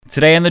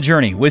Today on The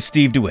Journey with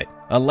Steve DeWitt,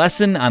 a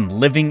lesson on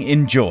living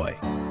in joy.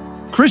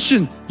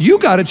 Christian, you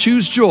got to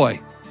choose joy,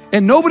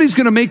 and nobody's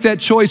going to make that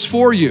choice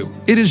for you.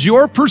 It is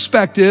your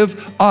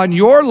perspective on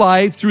your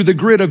life through the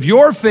grid of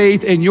your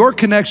faith and your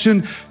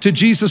connection to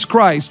Jesus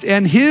Christ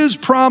and His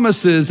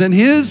promises and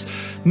His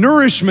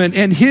nourishment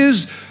and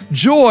His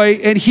joy,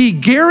 and He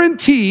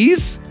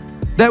guarantees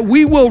that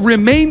we will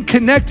remain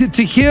connected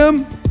to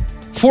Him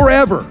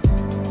forever.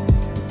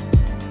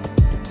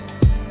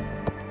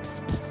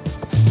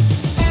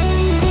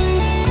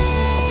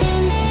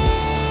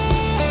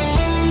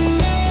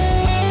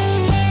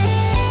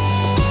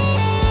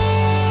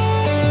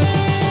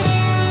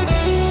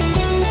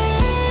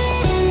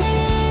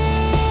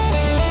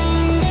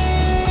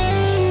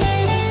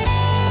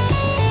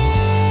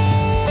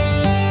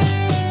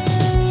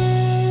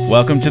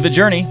 Welcome to The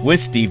Journey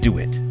with Steve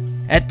DeWitt.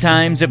 At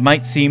times, it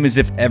might seem as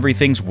if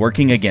everything's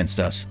working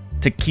against us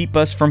to keep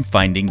us from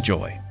finding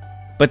joy.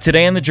 But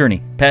today on The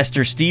Journey,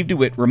 Pastor Steve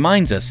DeWitt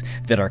reminds us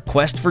that our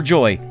quest for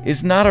joy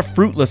is not a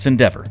fruitless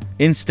endeavor.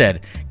 Instead,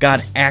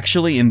 God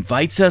actually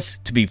invites us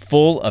to be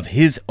full of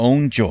His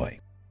own joy.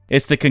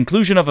 It's the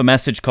conclusion of a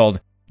message called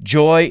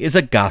Joy is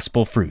a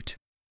Gospel Fruit.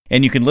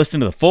 And you can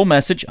listen to the full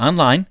message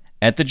online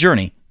at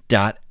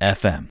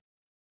thejourney.fm.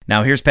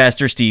 Now here's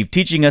Pastor Steve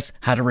teaching us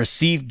how to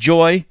receive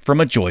joy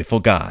from a joyful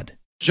God.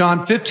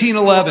 John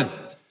 15:11.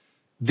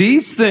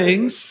 These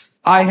things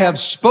I have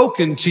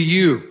spoken to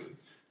you,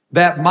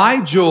 that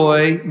my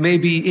joy may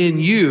be in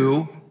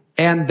you,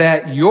 and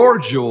that your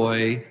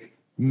joy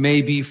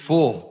may be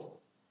full.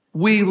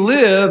 We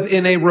live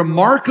in a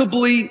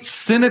remarkably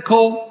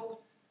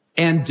cynical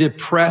and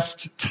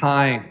depressed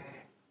time.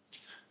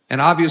 And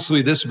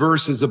obviously this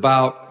verse is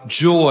about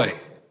joy.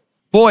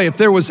 Boy, if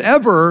there was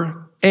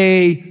ever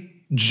a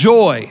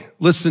joy,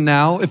 listen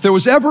now, if there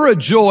was ever a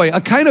joy, a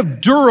kind of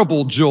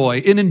durable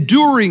joy, an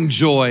enduring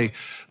joy,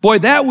 boy,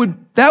 that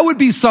would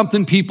be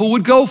something people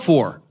would go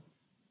for.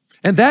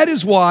 And that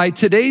is why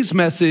today's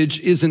message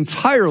is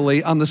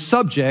entirely on the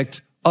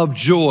subject of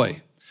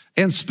joy,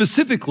 and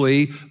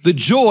specifically the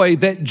joy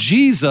that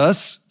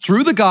Jesus,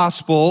 through the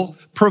gospel,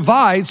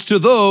 provides to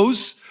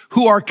those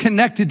who are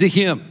connected to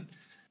Him.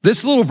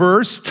 This little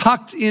verse,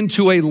 tucked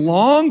into a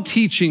long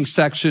teaching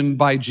section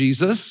by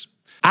Jesus,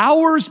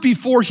 hours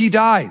before He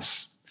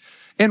dies.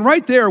 And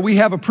right there, we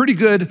have a pretty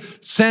good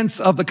sense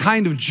of the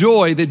kind of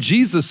joy that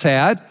Jesus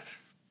had,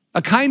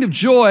 a kind of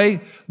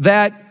joy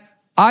that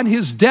on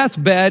His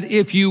deathbed,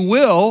 if you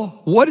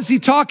will, what is He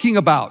talking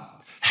about?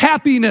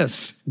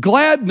 Happiness,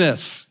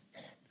 gladness.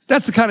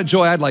 That's the kind of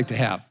joy I'd like to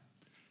have.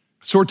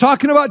 So we're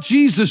talking about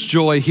Jesus'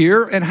 joy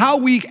here and how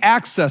we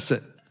access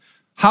it,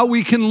 how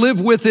we can live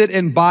with it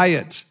and by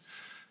it.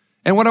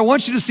 And what I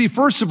want you to see,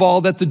 first of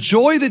all, that the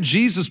joy that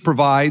Jesus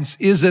provides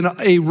is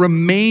a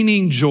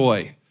remaining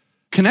joy.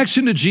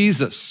 Connection to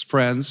Jesus,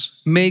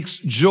 friends, makes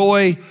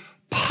joy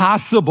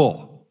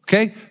possible,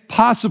 okay?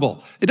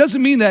 Possible. It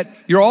doesn't mean that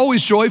you're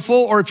always joyful,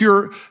 or if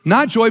you're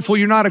not joyful,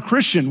 you're not a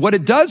Christian. What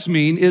it does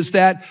mean is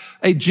that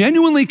a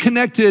genuinely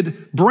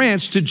connected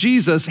branch to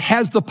Jesus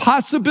has the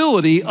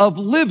possibility of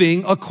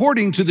living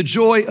according to the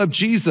joy of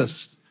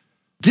Jesus.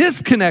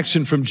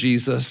 Disconnection from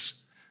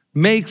Jesus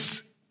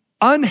makes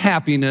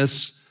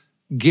unhappiness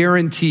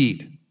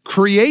guaranteed.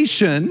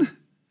 Creation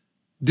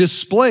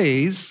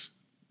displays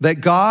that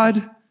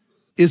God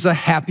is a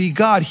happy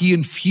God. He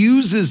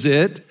infuses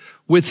it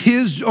with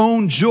His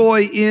own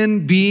joy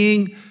in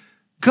being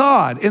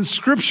God. And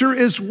Scripture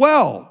as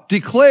well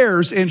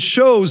declares and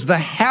shows the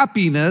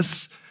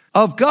happiness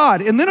of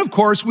God. And then, of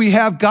course, we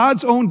have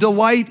God's own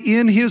delight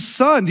in His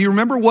Son. Do you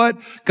remember what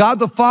God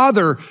the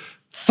Father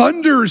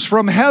thunders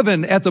from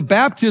heaven at the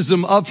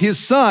baptism of His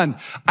Son?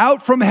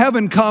 Out from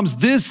heaven comes,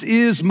 "This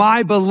is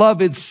my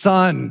beloved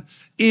Son,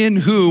 in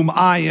whom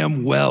I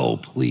am well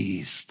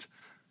pleased."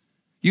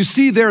 You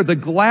see there the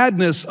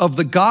gladness of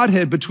the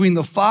Godhead between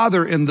the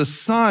Father and the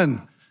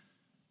Son.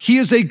 He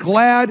is a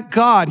glad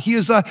God. He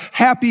is a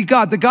happy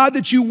God. The God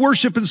that you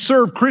worship and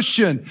serve,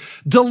 Christian,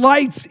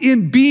 delights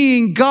in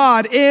being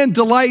God and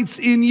delights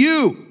in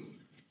you.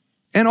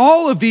 And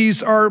all of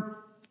these are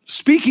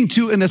speaking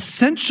to an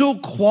essential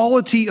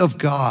quality of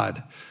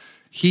God.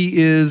 He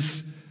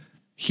is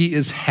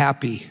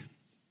happy.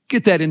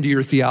 Get that into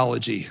your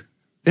theology.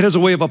 It has a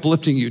way of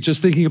uplifting you,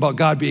 just thinking about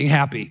God being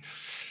happy.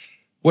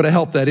 What a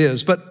help that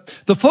is. But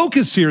the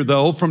focus here,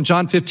 though, from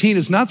John 15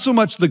 is not so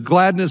much the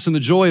gladness and the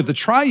joy of the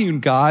triune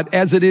God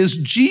as it is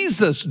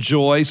Jesus'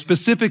 joy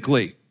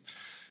specifically.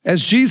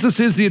 As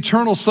Jesus is the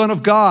eternal Son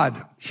of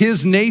God,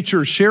 His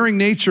nature, sharing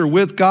nature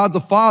with God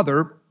the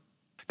Father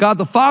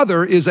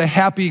is a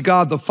happy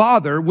God the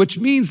Father, which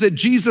means that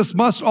Jesus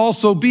must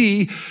also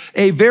be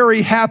a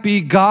very happy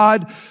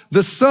God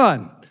the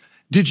Son.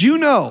 Did you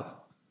know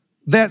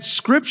that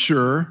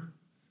Scripture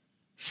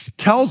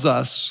tells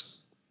us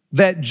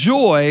that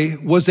joy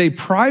was a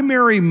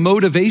primary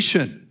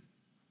motivation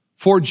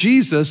for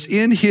Jesus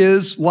in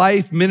His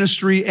life,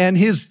 ministry, and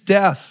His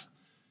death?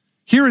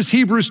 Here is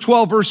Hebrews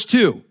 12, verse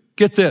 2.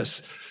 Get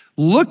this.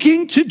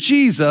 Looking to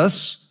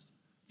Jesus,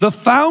 the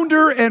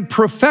founder and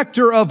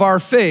perfecter of our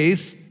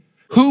faith,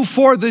 who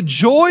for the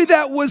joy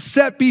that was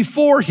set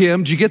before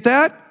him, did you get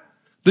that?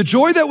 The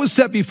joy that was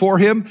set before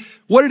him,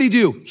 what did he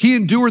do? He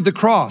endured the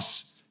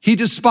cross. He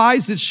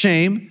despised its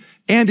shame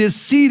and is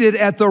seated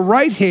at the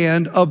right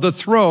hand of the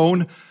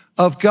throne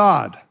of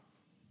God.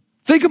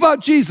 Think about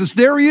Jesus.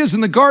 There he is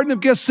in the Garden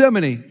of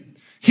Gethsemane.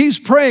 He's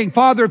praying,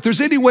 Father, if there's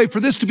any way for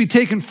this to be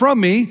taken from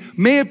me,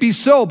 may it be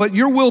so, but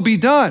your will be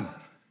done.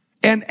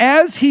 And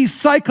as he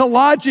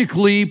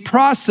psychologically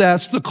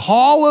processed the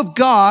call of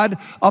God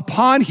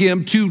upon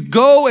him to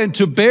go and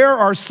to bear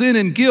our sin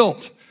and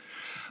guilt,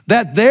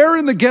 that there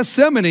in the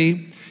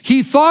Gethsemane,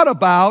 he thought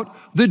about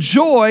the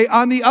joy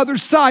on the other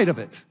side of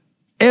it.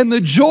 And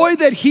the joy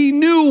that he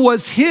knew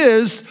was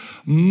his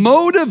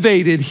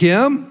motivated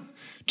him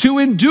to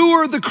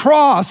endure the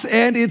cross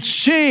and its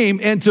shame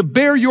and to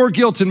bear your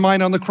guilt and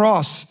mine on the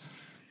cross.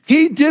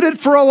 He did it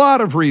for a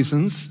lot of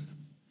reasons,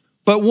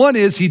 but one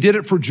is he did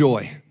it for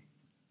joy.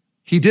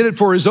 He did it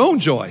for his own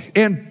joy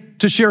and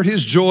to share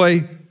his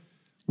joy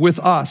with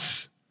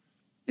us.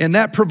 And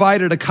that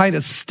provided a kind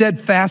of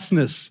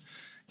steadfastness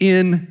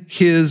in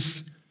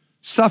his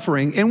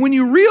suffering. And when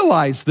you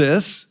realize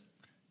this,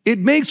 it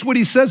makes what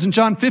he says in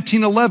John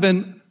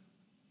 15:11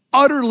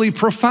 utterly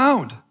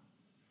profound.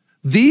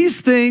 These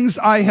things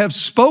I have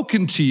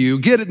spoken to you,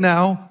 get it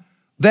now,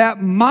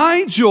 that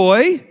my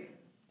joy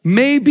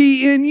may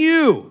be in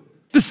you.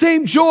 The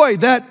same joy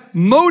that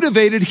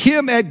motivated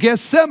him at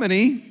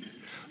Gethsemane,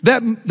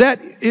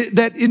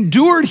 that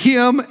endured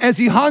him as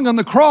he hung on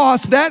the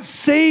cross, that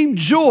same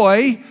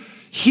joy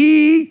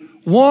he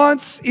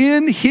wants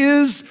in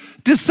his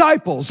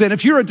disciples. And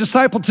if you're a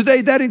disciple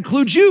today, that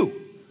includes you.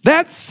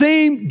 That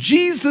same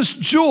Jesus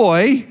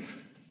joy,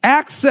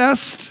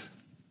 accessed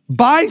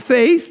by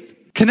faith,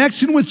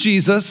 connection with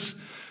Jesus,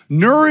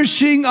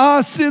 nourishing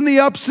us in the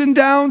ups and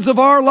downs of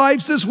our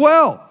lives as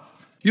well.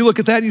 You look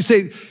at that and you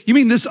say, you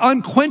mean this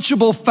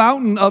unquenchable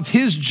fountain of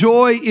his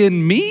joy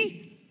in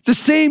me? The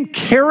same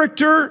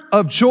character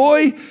of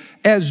joy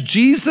as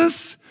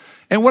Jesus?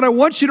 And what I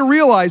want you to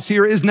realize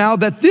here is now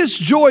that this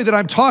joy that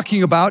I'm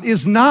talking about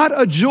is not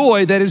a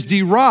joy that is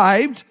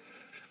derived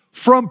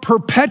from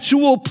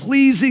perpetual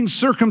pleasing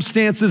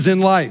circumstances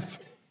in life.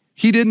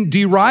 He didn't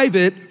derive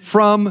it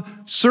from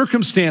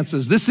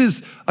circumstances. This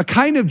is a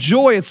kind of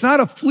joy. It's not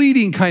a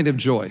fleeting kind of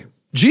joy.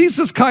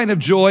 Jesus' kind of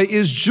joy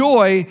is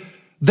joy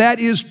that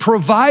is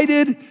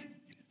provided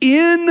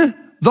in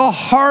the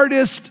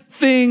hardest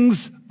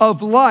things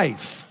of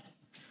life,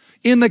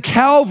 in the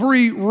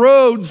Calvary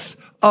roads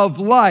of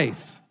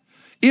life,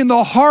 in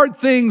the hard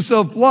things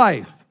of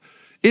life.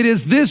 It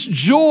is this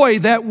joy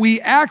that we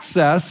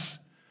access,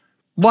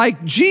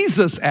 like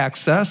Jesus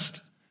accessed,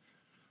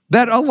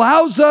 that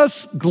allows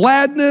us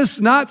gladness,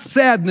 not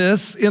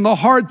sadness, in the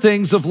hard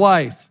things of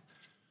life.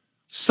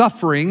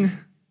 Suffering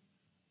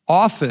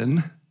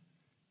often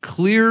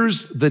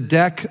clears the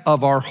deck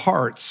of our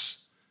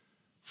hearts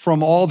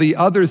from all the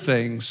other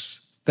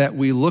things that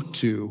we look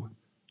to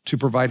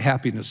provide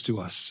happiness to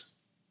us.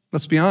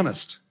 Let's be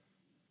honest.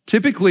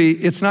 Typically,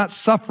 it's not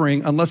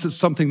suffering unless it's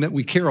something that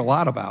we care a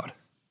lot about.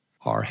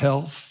 Our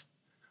health,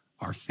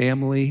 our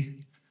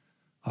family,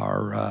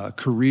 our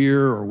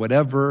career, or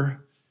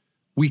whatever.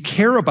 We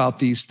care about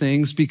these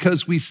things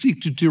because we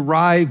seek to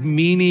derive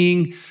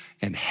meaning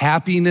and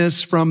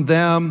happiness from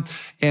them.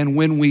 And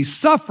when we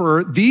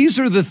suffer, these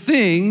are the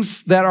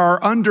things that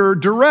are under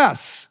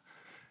duress.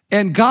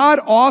 And God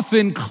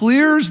often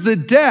clears the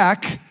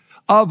deck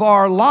of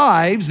our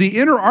lives, the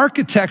inner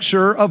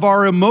architecture of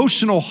our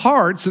emotional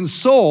hearts and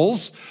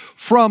souls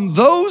from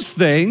those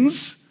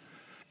things.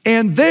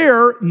 And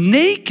there,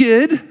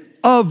 naked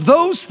of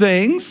those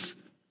things,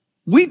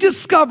 we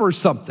discover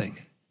something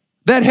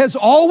that has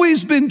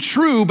always been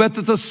true, but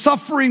that the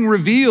suffering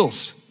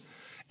reveals.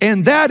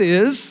 And that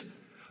is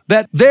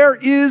that there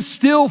is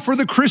still for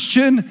the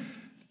Christian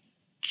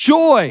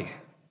joy.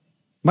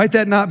 Might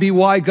that not be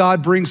why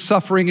God brings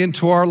suffering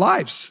into our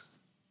lives,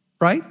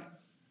 right?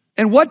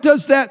 And what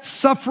does that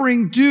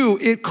suffering do?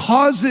 It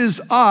causes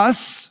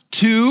us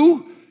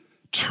to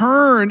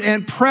turn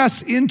and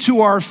press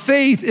into our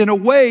faith in a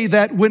way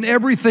that when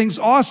everything's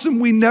awesome,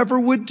 we never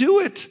would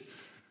do it.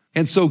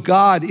 And so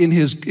God, in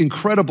his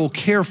incredible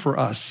care for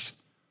us,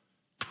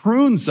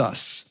 prunes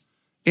us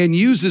and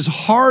uses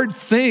hard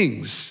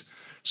things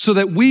so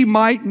that we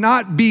might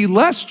not be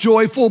less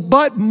joyful,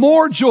 but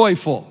more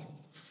joyful.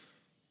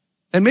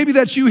 And maybe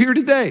that's you here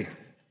today.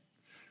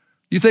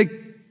 You think,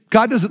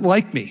 God doesn't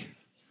like me.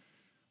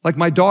 Like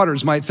my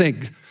daughters might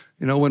think,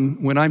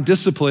 when I'm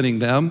disciplining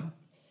them,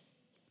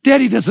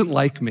 Daddy doesn't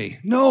like me.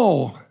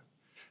 No,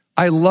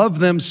 I love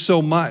them so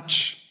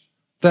much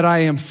that I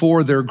am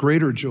for their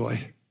greater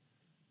joy.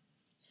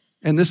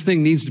 And this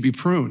thing needs to be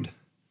pruned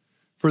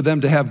for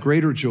them to have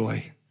greater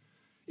joy.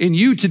 And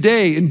you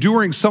today,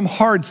 enduring some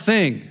hard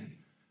thing,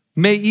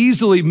 may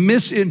easily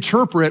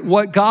misinterpret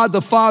what God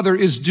the Father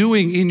is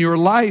doing in your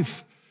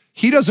life.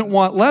 He doesn't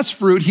want less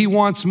fruit, he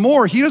wants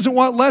more. He doesn't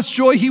want less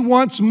joy, he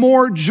wants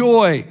more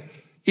joy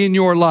in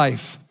your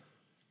life.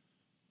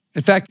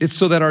 In fact, it's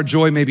so that our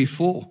joy may be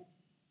full,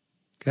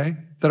 okay?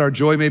 That our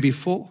joy may be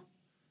full.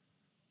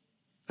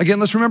 Again,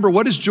 let's remember,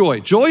 what is joy?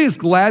 Joy is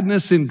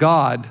gladness in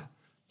God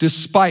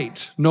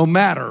despite, no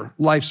matter,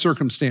 life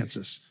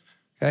circumstances,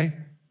 okay?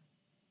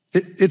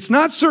 It's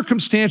not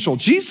circumstantial.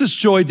 Jesus'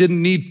 joy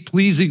didn't need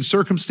pleasing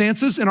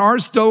circumstances, and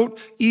ours don't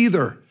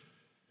either.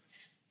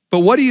 But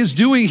what he is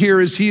doing here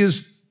is he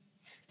is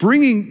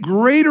bringing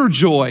greater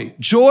joy.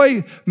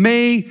 Joy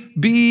may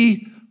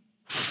be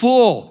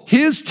full.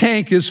 His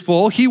tank is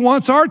full. He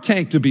wants our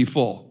tank to be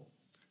full,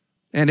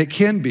 and it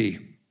can be.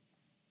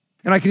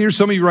 And I can hear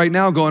some of you right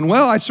now going,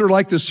 well, I sort of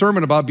like this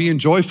sermon about being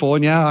joyful,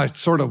 and yeah, I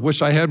sort of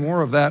wish I had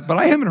more of that, but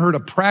I haven't heard a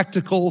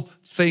practical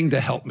thing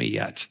to help me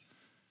yet.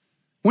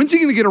 When's he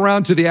going to get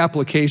around to the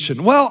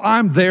application? Well,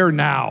 I'm there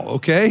now,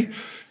 okay?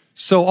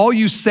 So all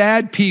you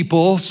sad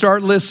people,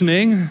 start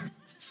listening.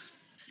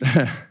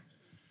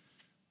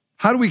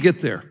 How do we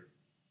get there?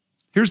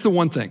 Here's the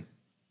one thing.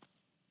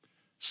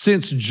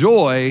 Since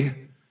joy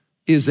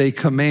is a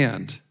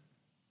command,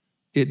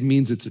 it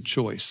means it's a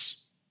choice.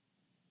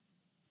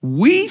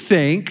 We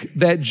think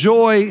that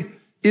joy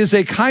is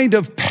a kind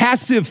of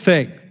passive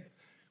thing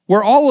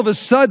where all of a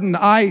sudden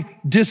I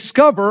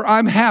discover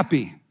I'm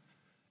happy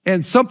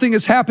and something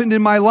has happened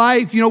in my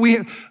life.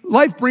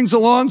 Life brings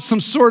along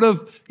some sort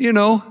of,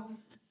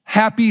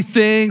 happy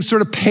thing,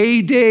 sort of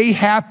payday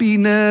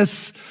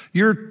happiness.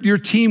 Your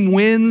team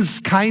wins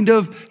kind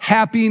of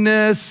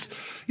happiness.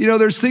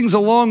 There's things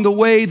along the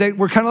way that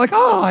we're kind of like,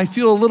 oh, I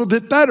feel a little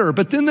bit better.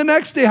 But then the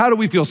next day, how do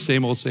we feel?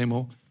 Same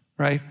old,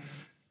 right?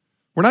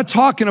 We're not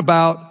talking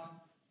about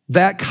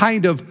that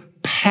kind of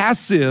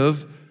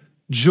passive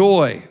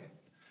joy.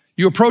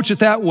 You approach it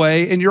that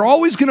way, and you're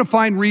always going to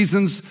find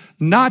reasons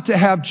not to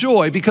have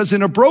joy, because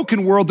in a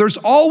broken world, there's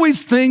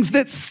always things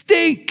that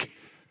stink.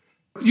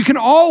 You can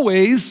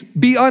always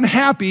be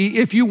unhappy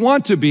if you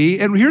want to be.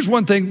 And here's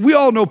one thing. We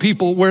all know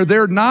people where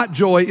their not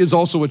joy is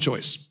also a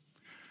choice.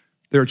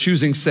 They're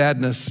choosing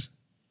sadness.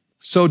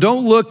 So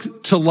don't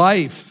look to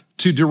life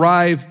to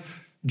derive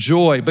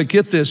joy. But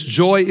get this,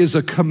 joy is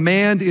a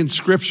command in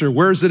Scripture.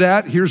 Where is it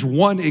at? Here's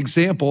one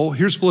example.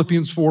 Here's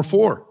Philippians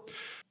 4:4.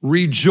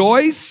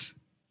 Rejoice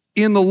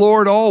in the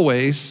Lord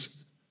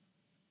always.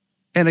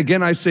 And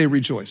again, I say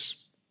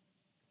rejoice.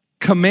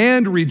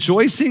 Command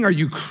rejoicing? Are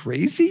you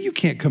crazy? You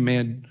can't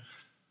command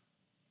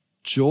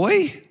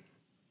joy.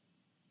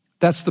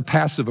 That's the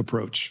passive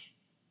approach.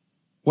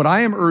 What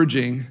I am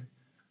urging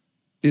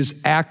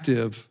is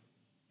active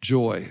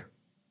joy.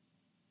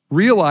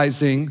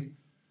 Realizing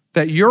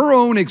that your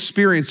own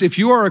experience, if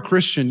you are a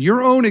Christian,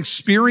 your own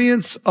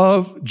experience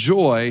of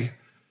joy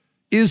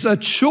is a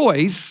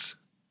choice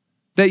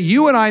that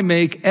you and I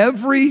make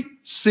every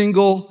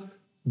single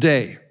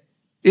day.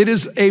 It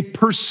is a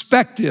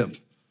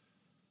perspective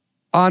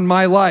on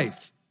my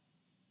life,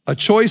 a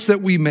choice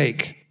that we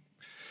make.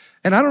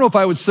 And I don't know if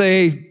I would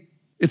say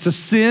it's a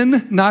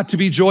sin not to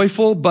be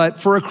joyful, but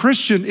for a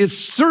Christian, it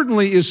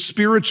certainly is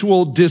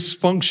spiritual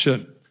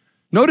dysfunction.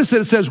 Notice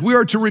that it says we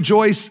are to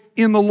rejoice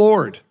in the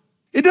Lord.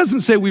 It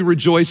doesn't say we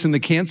rejoice in the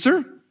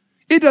cancer.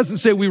 It doesn't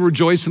say we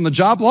rejoice in the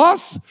job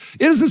loss.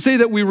 It doesn't say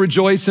that we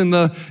rejoice in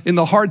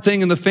the hard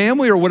thing in the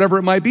family or whatever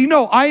it might be.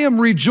 No, I am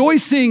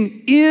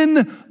rejoicing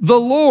in the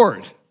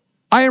Lord.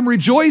 I am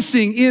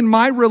rejoicing in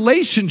my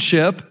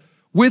relationship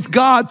with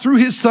God through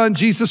his son,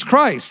 Jesus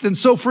Christ. And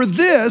so for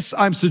this,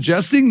 I'm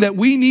suggesting that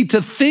we need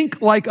to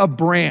think like a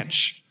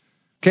branch.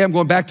 Okay, I'm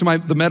going back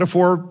to the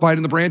metaphor,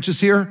 finding the branches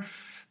here.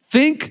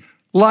 Think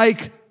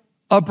like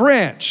a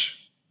branch.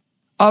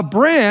 A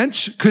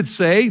branch could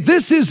say,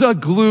 this is a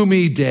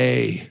gloomy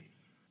day,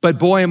 but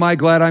boy, am I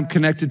glad I'm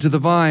connected to the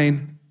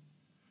vine.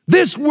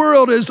 This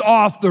world is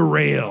off the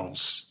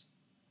rails.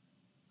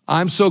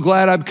 I'm so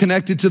glad I'm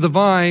connected to the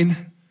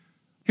vine.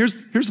 Here's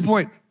the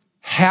point.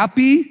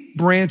 Happy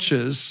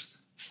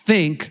branches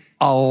think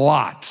a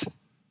lot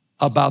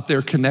about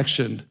their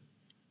connection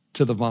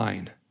to the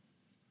vine.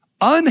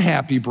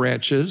 Unhappy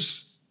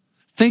branches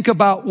think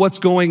about what's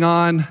going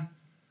on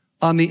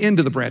the end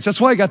of the branch.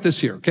 That's why I got this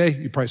here, okay?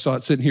 You probably saw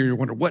it sitting here. You're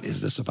wondering, what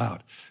is this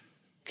about?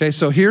 Okay,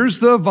 so here's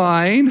the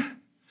vine.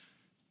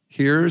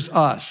 Here's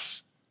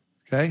us,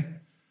 okay?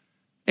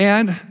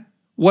 And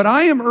what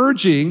I am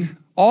urging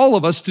all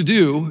of us to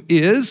do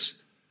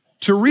is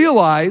to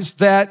realize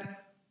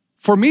that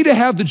for me to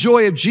have the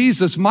joy of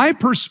Jesus, my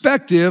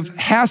perspective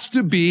has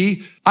to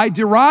be, I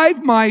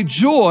derive my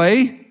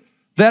joy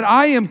that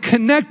I am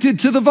connected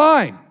to the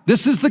vine.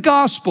 This is the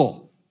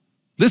gospel.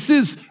 This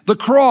is the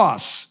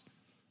cross.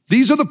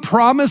 These are the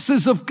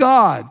promises of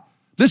God.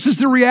 This is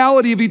the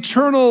reality of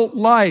eternal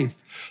life.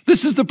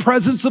 This is the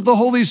presence of the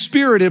Holy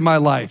Spirit in my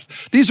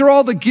life. These are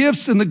all the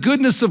gifts and the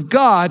goodness of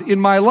God in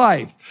my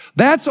life.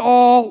 That's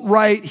all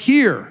right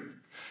here.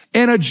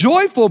 And a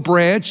joyful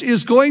branch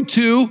is going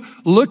to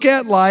look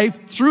at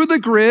life through the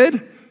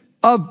grid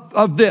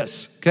of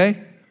this,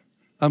 okay?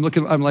 I'm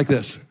like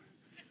this.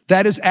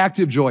 That is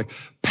active joy.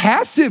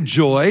 Passive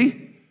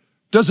joy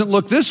doesn't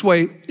look this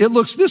way, it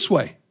looks this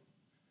way.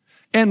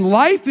 And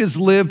life is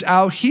lived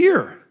out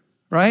here,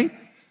 right?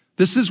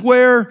 This is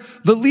where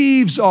the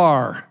leaves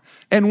are.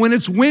 And when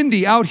it's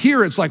windy out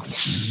here, it's like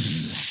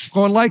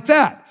going like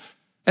that.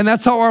 And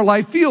that's how our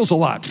life feels a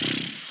lot.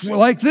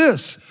 like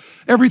this.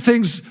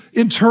 Everything's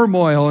in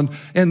turmoil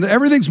and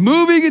everything's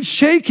moving and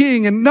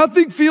shaking and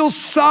nothing feels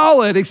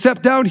solid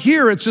except down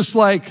here. It's just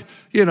like,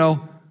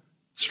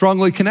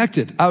 strongly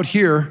connected. Out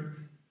here,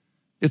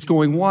 it's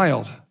going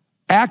wild.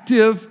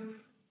 Active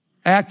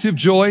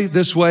joy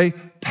this way.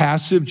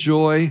 Passive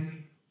joy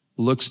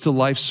looks to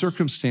life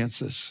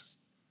circumstances.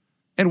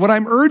 And what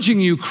I'm urging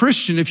you,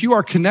 Christian, if you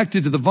are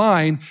connected to the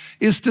vine,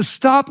 is to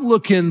stop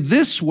looking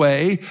this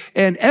way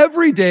and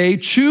every day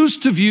choose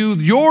to view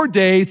your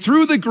day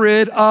through the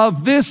grid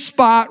of this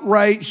spot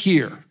right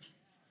here.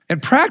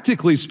 And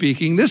practically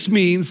speaking, this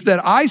means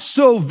that I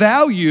so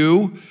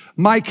value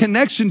my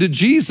connection to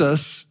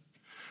Jesus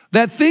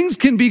that things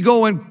can be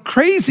going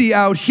crazy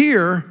out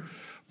here,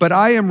 but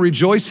I am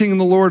rejoicing in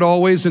the Lord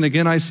always. And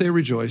again, I say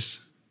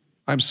rejoice.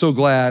 I'm so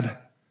glad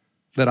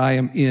that I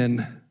am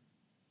in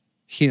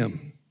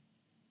Him.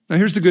 Now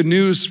here's the good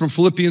news from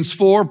Philippians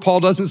 4. Paul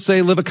doesn't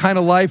say live a kind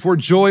of life where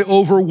joy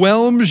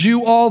overwhelms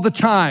you all the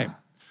time.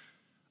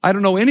 I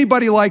don't know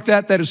anybody like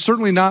that. That is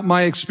certainly not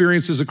my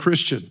experience as a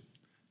Christian.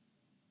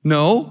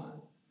 No,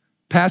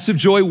 passive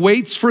joy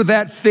waits for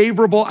that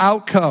favorable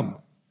outcome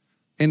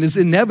and is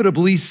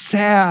inevitably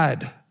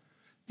sad.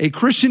 A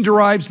Christian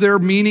derives their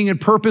meaning and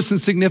purpose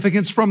and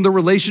significance from the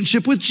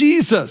relationship with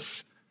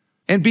Jesus.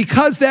 And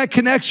because that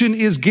connection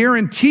is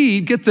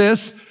guaranteed, get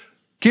this,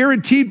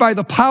 guaranteed by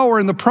the power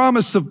and the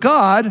promise of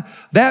God,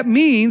 that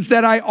means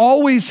that I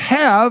always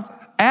have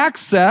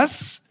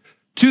access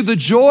to the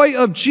joy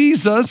of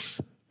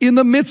Jesus in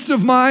the midst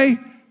of my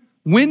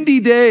windy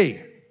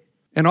day.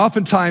 And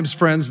oftentimes,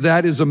 friends,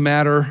 that is a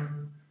matter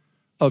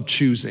of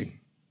choosing.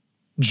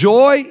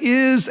 Joy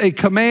is a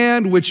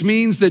command, which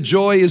means that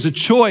joy is a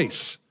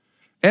choice.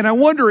 And I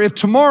wonder if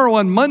tomorrow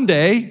on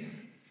Monday,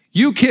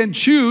 you can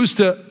choose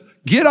to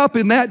get up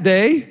in that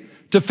day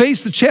to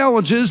face the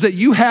challenges that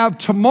you have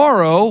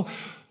tomorrow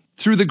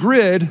through the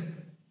grid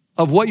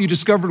of what you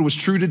discovered was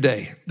true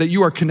today, that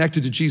you are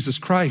connected to Jesus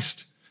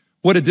Christ.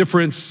 What a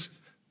difference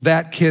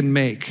that can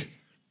make.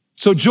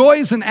 So joy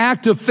is an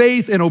act of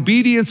faith and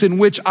obedience in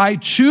which I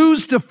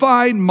choose to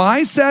find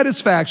my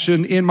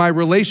satisfaction in my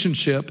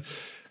relationship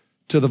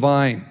to the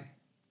vine.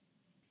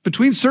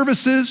 Between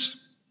services,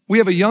 we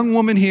have a young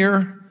woman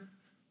here,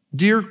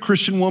 dear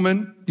Christian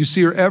woman. You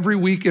see her every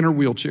week in her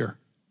wheelchair.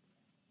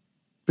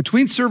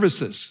 Between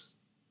services,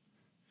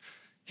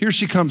 here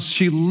she comes.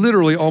 She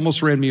literally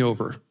almost ran me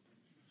over.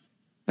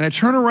 And I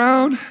turn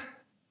around,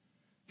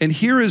 and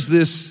here is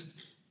this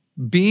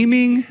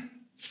beaming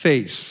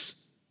face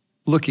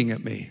looking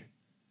at me.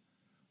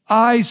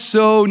 I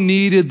so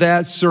needed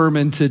that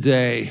sermon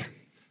today.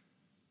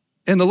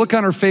 And the look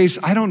on her face,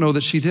 I don't know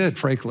that she did,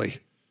 frankly.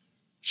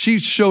 She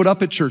showed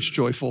up at church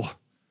joyful.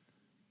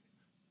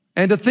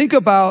 And to think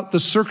about the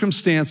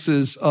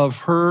circumstances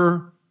of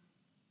her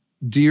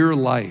dear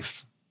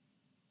life,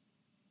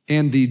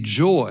 and the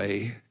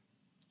joy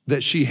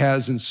that she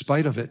has in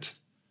spite of it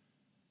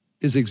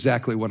is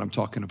exactly what I'm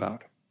talking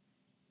about.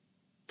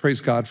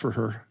 Praise God for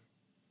her.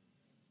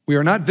 We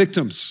are not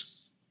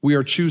victims. We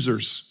are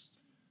choosers.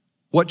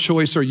 What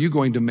choice are you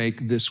going to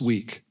make this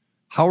week?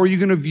 How are you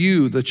going to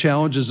view the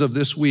challenges of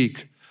this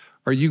week?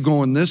 Are you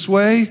going this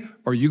way?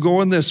 Or are you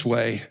going this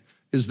way?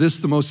 Is this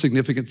the most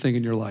significant thing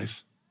in your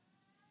life?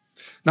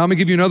 Now I'm going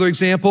to give you another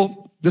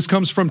example. This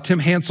comes from Tim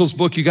Hansel's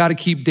book, You Gotta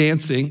Keep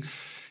Dancing.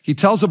 He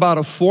tells about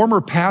a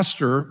former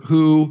pastor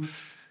who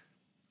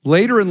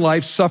later in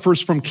life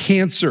suffers from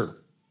cancer.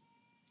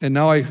 And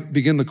now I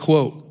begin the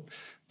quote.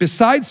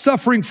 Besides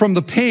suffering from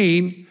the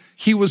pain,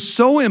 he was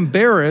so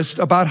embarrassed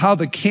about how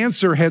the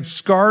cancer had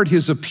scarred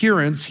his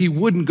appearance, he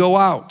wouldn't go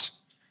out.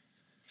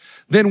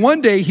 Then one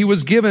day he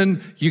was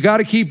given You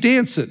Gotta Keep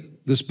Dancing,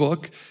 this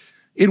book,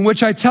 in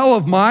which I tell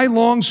of my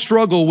long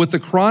struggle with the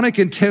chronic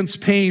intense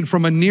pain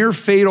from a near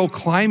fatal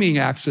climbing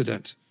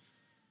accident.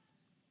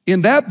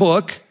 In that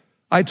book,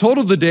 I told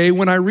of the day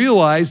when I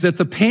realized that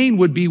the pain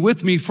would be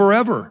with me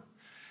forever.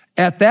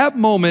 At that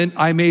moment,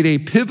 I made a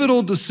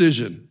pivotal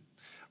decision.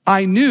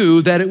 I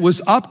knew that it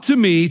was up to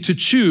me to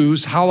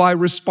choose how I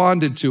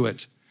responded to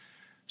it.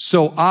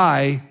 So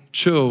I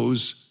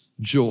chose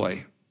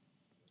joy.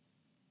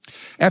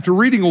 After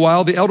reading a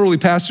while, the elderly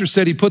pastor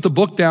said he put the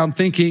book down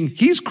thinking,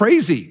 he's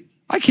crazy.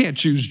 I can't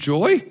choose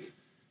joy.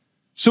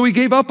 So he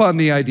gave up on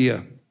the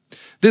idea.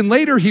 Then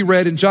later he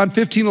read in John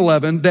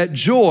 15:11 that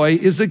joy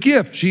is a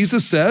gift.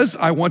 Jesus says,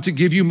 I want to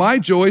give you my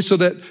joy so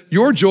that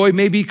your joy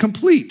may be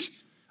complete.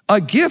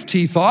 A gift,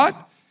 he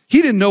thought.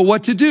 He didn't know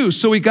what to do,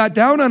 so he got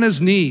down on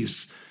his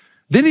knees.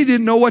 Then he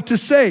didn't know what to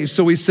say,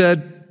 so he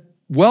said,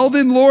 well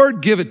then,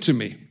 Lord, give it to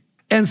me.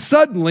 And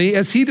suddenly,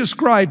 as he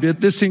described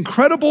it, this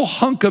incredible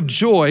hunk of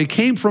joy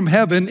came from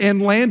heaven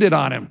and landed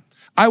on him.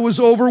 I was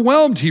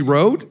overwhelmed, he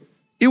wrote.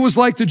 It was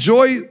like the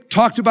joy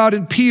talked about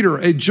in Peter,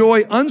 a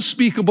joy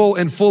unspeakable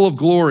and full of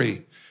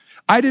glory.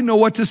 I didn't know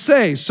what to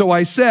say, so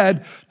I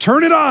said,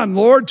 turn it on,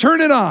 Lord,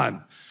 turn it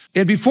on.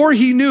 And before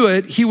he knew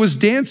it, he was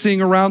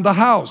dancing around the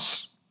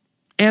house.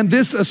 And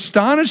this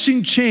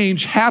astonishing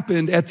change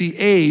happened at the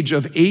age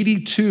of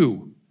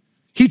 82.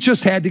 He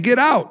just had to get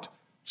out.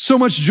 So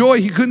much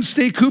joy, he couldn't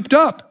stay cooped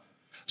up.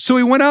 So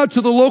he went out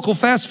to the local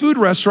fast food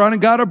restaurant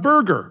and got a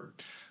burger.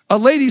 A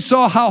lady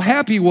saw how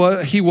happy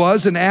he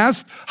was and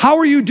asked, "How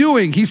are you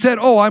doing?" He said,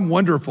 "Oh, I'm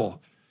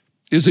wonderful."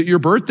 "Is it your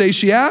birthday?"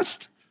 she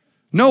asked.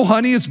 "No,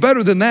 honey, it's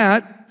better than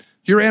that."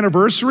 "Your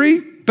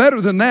anniversary?"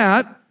 "Better than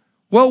that."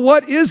 "Well,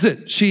 what is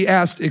it?" she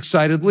asked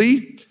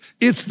excitedly.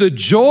 "It's the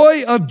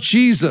joy of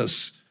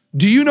Jesus.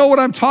 Do you know what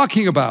I'm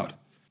talking about?"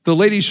 The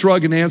lady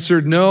shrugged and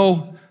answered,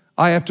 "No,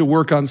 I have to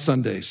work on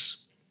Sundays."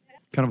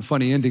 Kind of a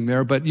funny ending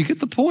there, but you get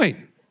the point.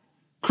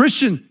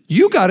 Christian,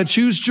 you got to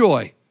choose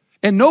joy.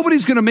 And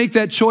nobody's going to make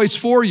that choice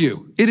for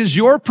you. It is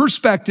your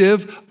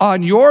perspective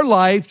on your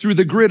life through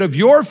the grid of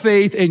your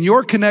faith and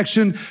your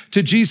connection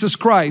to Jesus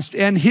Christ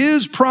and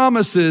his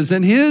promises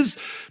and his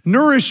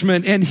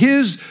nourishment and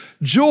his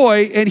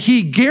joy. And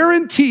he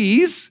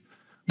guarantees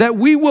that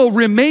we will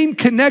remain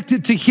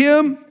connected to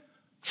him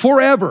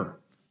forever.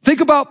 Think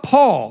about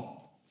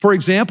Paul, for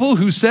example,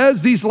 who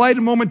says these light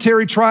and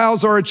momentary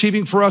trials are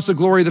achieving for us a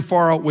glory that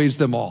far outweighs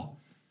them all.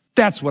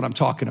 That's what I'm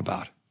talking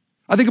about.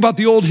 I think about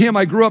the old hymn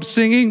I grew up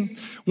singing,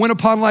 "When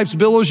upon life's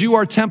billows you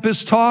are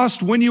tempest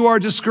tossed, when you are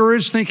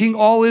discouraged thinking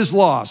all is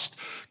lost,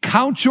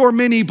 count your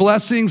many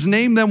blessings,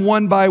 name them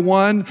one by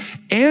one,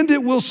 and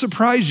it will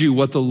surprise you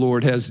what the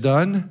Lord has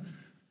done."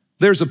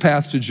 There's a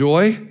path to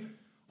joy.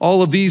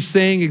 All of these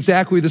saying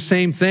exactly the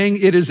same thing.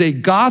 It is a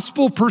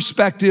gospel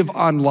perspective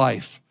on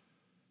life.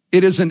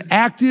 It is an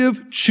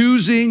active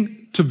choosing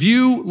to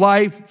view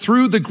life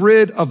through the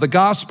grid of the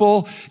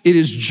gospel. It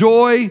is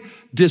joy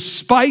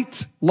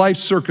despite life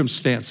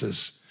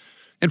circumstances.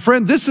 And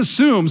friend, this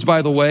assumes,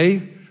 by the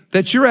way,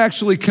 that you're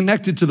actually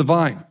connected to the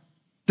vine.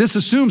 This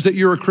assumes that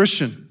you're a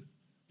Christian.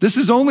 This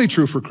is only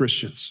true for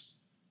Christians.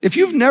 If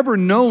you've never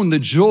known the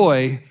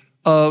joy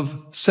of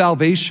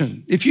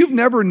salvation, if you've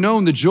never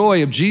known the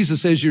joy of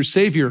Jesus as your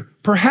Savior,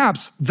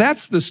 perhaps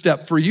that's the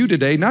step for you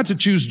today, not to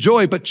choose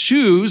joy, but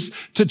choose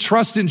to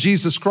trust in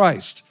Jesus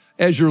Christ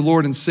as your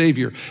Lord and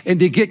Savior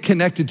and to get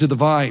connected to the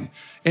vine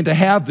and to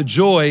have the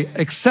joy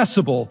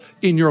accessible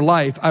in your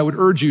life. I would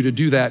urge you to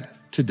do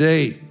that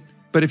today.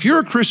 But if you're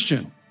a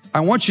Christian, I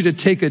want you to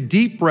take a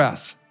deep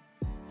breath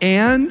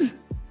and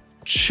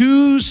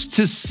choose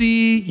to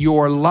see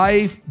your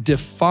life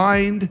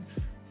defined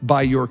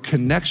by your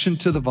connection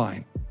to the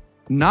vine,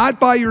 not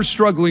by your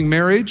struggling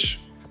marriage,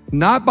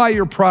 not by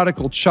your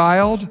prodigal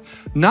child,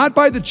 not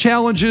by the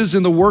challenges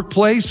in the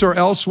workplace or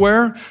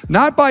elsewhere,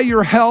 not by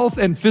your health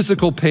and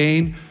physical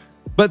pain,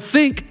 but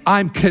think,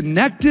 I'm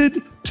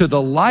connected to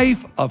the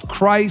life of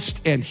Christ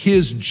and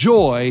his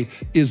joy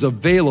is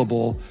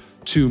available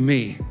to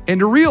me. And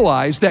to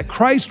realize that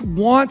Christ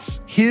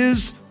wants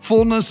his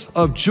fullness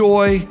of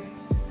joy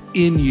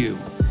in you.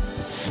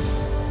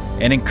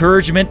 An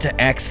encouragement to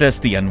access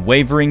the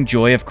unwavering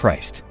joy of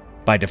Christ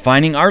by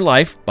defining our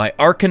life by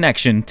our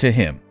connection to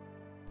him.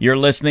 You're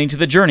listening to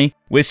The Journey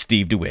with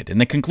Steve DeWitt in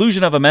the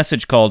conclusion of a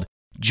message called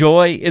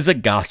Joy is a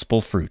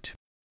Gospel Fruit.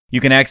 You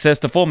can access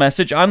the full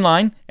message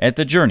online at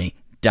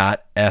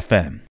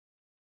thejourney.fm.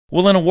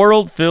 Well, in a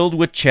world filled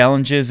with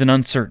challenges and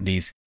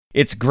uncertainties,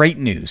 it's great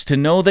news to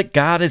know that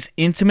God is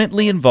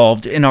intimately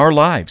involved in our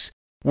lives,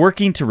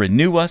 working to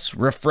renew us,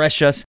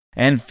 refresh us,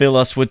 and fill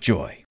us with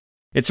joy.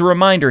 It's a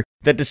reminder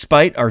that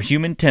despite our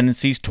human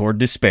tendencies toward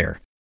despair,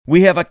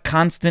 we have a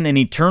constant and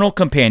eternal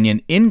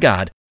companion in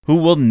God who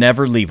will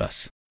never leave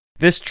us.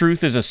 This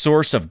truth is a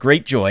source of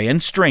great joy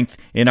and strength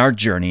in our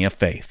journey of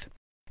faith.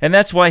 And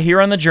that's why here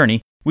on The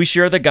Journey, we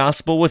share the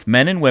gospel with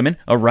men and women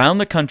around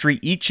the country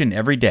each and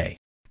every day.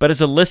 But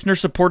as a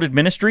listener-supported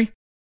ministry,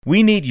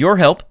 we need your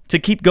help to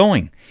keep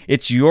going.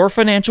 It's your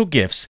financial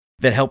gifts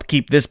that help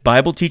keep this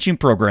Bible teaching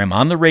program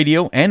on the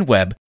radio and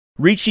web,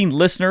 reaching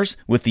listeners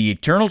with the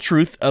eternal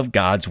truth of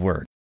God's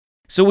Word.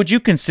 So would you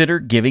consider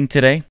giving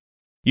today?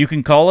 You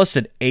can call us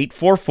at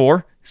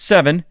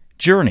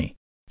 844-7-JOURNEY.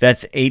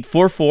 That's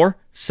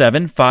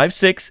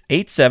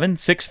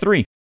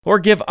 844-756-8763, or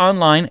give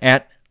online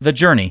at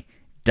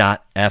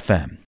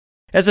thejourney.fm.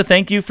 As a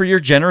thank you for your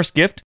generous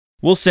gift,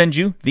 we'll send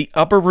you The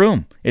Upper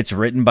Room. It's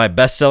written by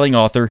best-selling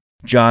author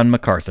John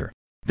MacArthur.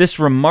 This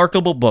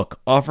remarkable book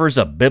offers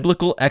a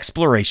biblical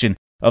exploration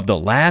of the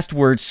last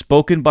words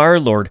spoken by our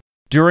Lord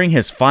during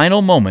his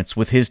final moments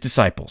with his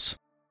disciples.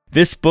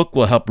 This book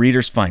will help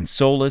readers find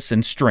solace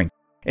and strength,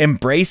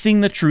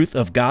 embracing the truth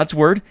of God's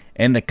Word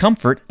and the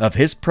comfort of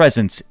his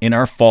presence in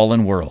our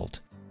fallen world.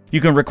 You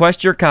can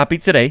request your copy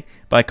today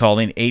by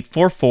calling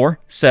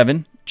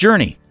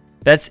 844-7-JOURNEY.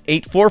 That's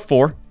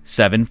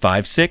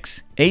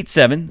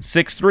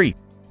 844-756-8763,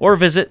 or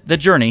visit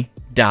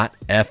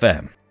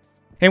thejourney.fm.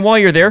 And while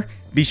you're there,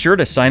 be sure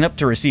to sign up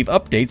to receive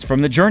updates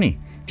from The Journey.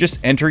 Just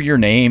enter your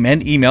name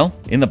and email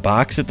in the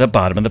box at the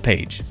bottom of the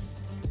page.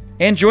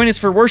 And join us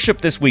for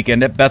worship this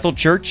weekend at Bethel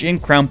Church in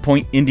Crown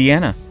Point,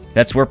 Indiana.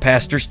 That's where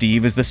Pastor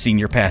Steve is the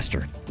senior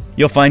pastor.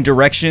 You'll find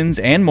directions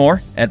and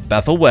more at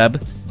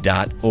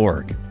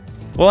bethelweb.org.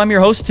 Well, I'm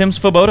your host, Tim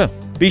Svoboda.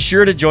 Be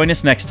sure to join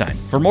us next time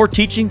for more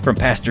teaching from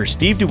Pastor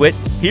Steve DeWitt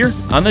here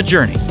on The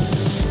Journey.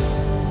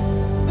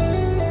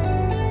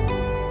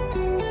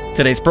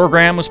 Today's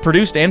program was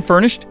produced and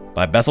furnished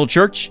by Bethel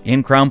Church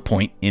in Crown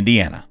Point,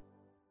 Indiana.